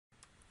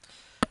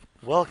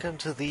Welcome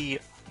to the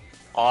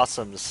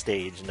awesome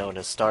stage known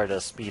as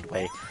Stardust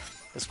Speedway.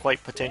 It's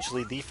quite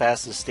potentially the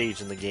fastest stage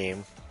in the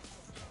game.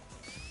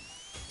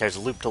 There's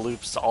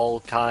loop-to-loops, all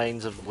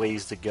kinds of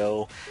ways to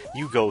go.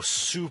 You go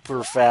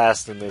super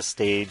fast in this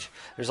stage.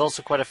 There's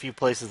also quite a few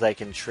places that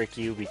can trick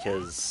you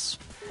because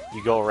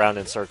you go around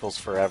in circles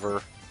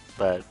forever.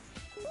 But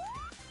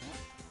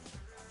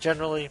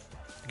generally,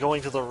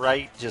 going to the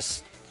right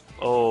just...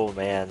 oh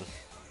man.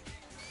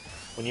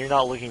 When you're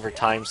not looking for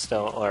time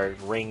stone or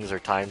rings or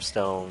time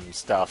stone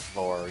stuff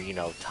or, you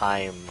know,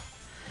 time,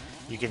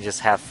 you can just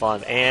have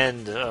fun.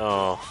 And,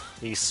 oh,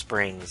 these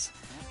springs.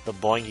 The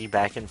boingy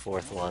back and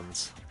forth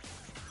ones.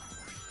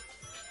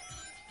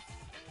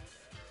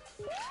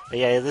 But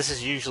yeah, this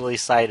is usually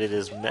cited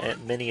as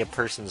many a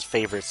person's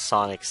favorite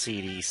Sonic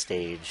CD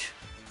stage.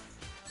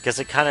 Because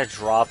it kind of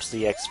drops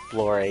the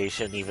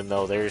exploration, even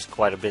though there's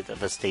quite a bit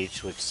of a stage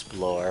to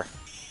explore.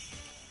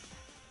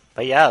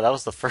 But yeah, that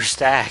was the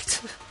first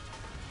act.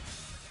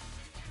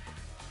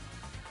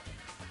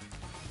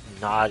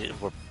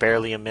 We're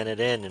barely a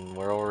minute in, and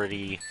we're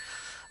already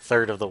a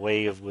third of the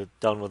way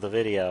done with the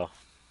video.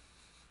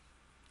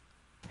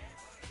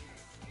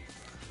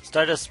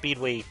 Stardust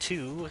Speedway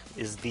 2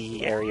 is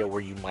the area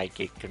where you might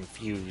get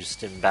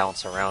confused and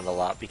bounce around a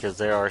lot, because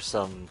there are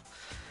some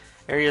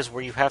areas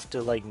where you have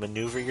to, like,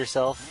 maneuver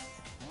yourself.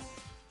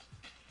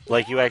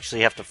 Like, you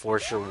actually have to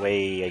force your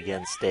way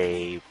against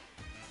a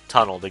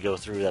tunnel to go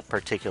through that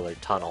particular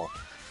tunnel.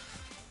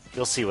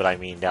 You'll see what I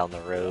mean down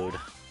the road.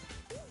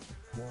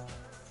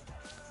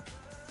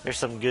 There's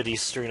some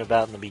goodies strewn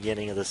about in the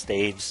beginning of the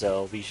stage,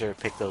 so be sure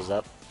to pick those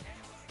up.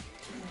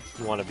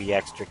 You want to be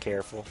extra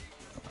careful.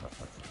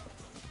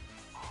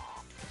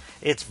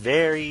 It's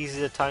very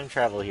easy to time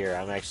travel here.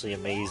 I'm actually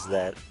amazed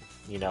that,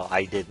 you know,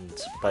 I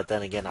didn't. But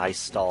then again, I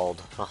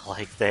stalled,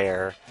 like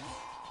there.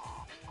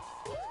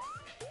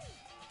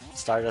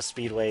 Stardust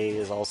Speedway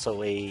is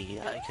also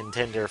a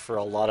contender for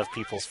a lot of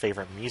people's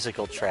favorite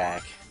musical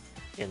track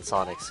in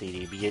Sonic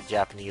CD, be it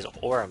Japanese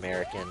or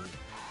American.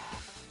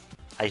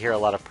 I hear a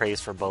lot of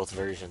praise for both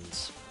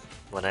versions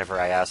whenever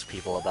I ask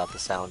people about the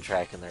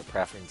soundtrack and their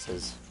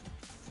preferences.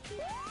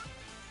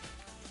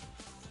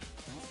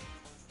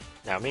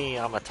 Now me,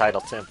 I'm a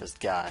Title Tempest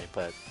guy,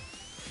 but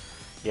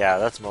yeah,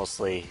 that's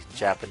mostly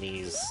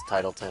Japanese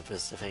Title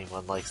Tempest if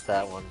anyone likes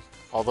that one.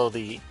 Although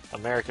the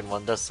American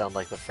one does sound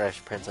like the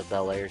Fresh Prince of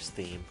Bel-Air's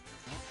theme.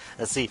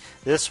 And see,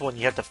 this one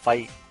you have to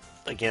fight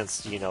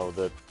against, you know,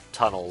 the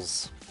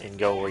tunnels and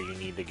go where you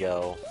need to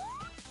go.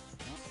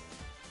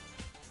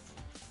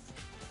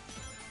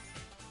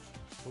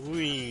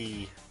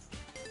 Whee!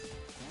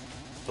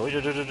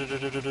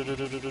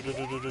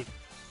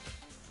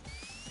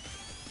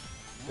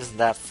 Isn't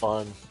that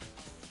fun?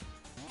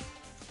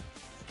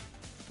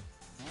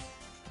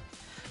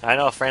 I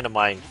know a friend of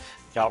mine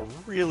got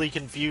really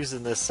confused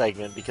in this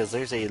segment because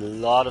there's a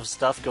lot of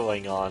stuff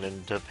going on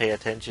and to pay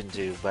attention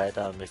to, but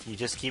if you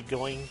just keep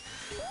going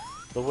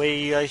the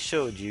way I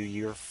showed you,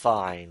 you're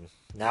fine.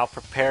 Now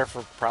prepare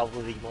for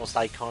probably the most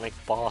iconic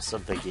boss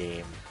of the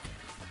game.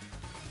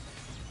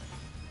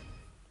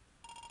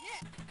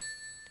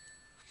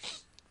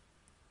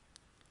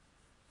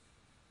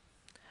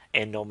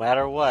 And no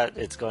matter what,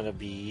 it's going to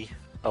be...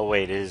 oh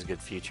wait, it is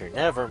Good Future.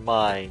 Never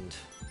mind.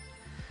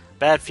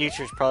 Bad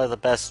Future is probably the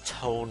best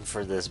tone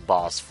for this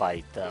boss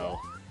fight,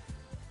 though.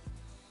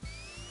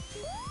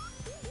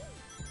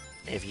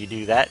 If you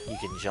do that, you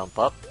can jump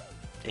up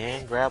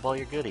and grab all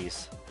your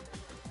goodies.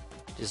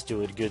 Just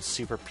do a good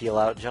super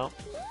peel-out jump.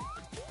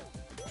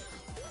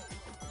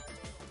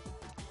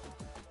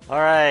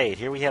 Alright,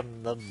 here we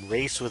have the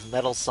race with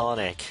Metal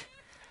Sonic.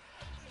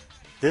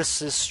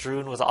 This is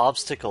strewn with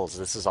obstacles.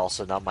 This is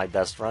also not my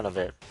best run of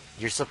it.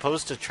 You're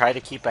supposed to try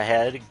to keep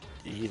ahead.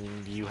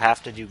 You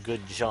have to do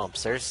good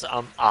jumps. There's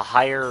a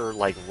higher,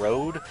 like,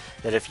 road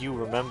that if you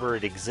remember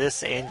it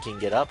exists and can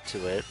get up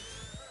to it,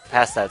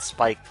 past that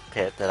spike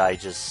pit that I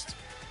just,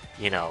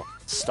 you know,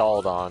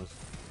 stalled on,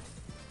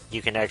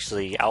 you can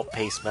actually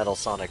outpace Metal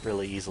Sonic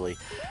really easily.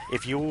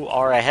 If you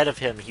are ahead of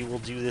him, he will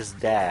do this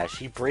dash.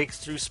 He breaks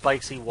through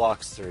spikes he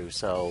walks through,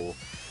 so...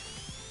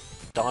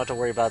 don't have to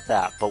worry about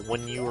that. But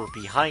when you are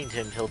behind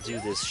him, he'll do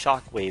this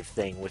shockwave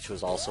thing, which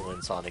was also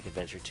in Sonic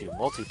Adventure 2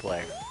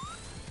 multiplayer.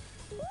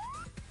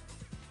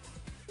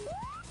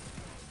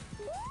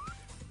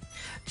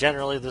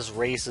 Generally, this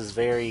race is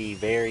very,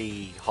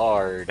 very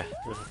hard.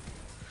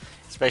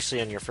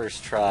 Especially on your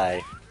first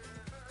try.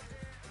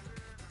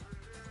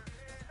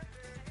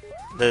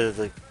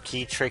 The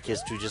key trick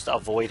is to just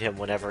avoid him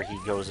whenever he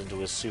goes into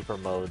his super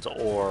modes,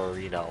 or,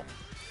 you know...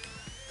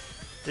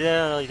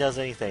 yeah, he does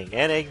anything.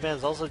 And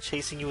Eggman's also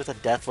chasing you with a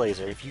death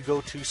laser. If you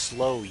go too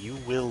slow, you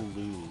will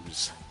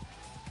lose.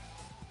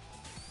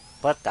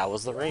 But that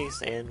was the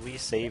race, and we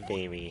saved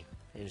Amy.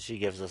 And she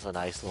gives us a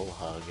nice little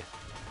hug.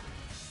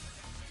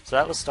 So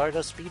that was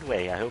Stardust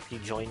Speedway. I hope you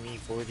join me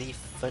for the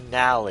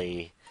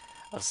finale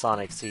of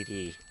Sonic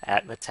CD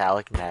at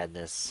Metallic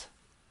Madness.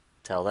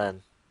 Till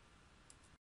then.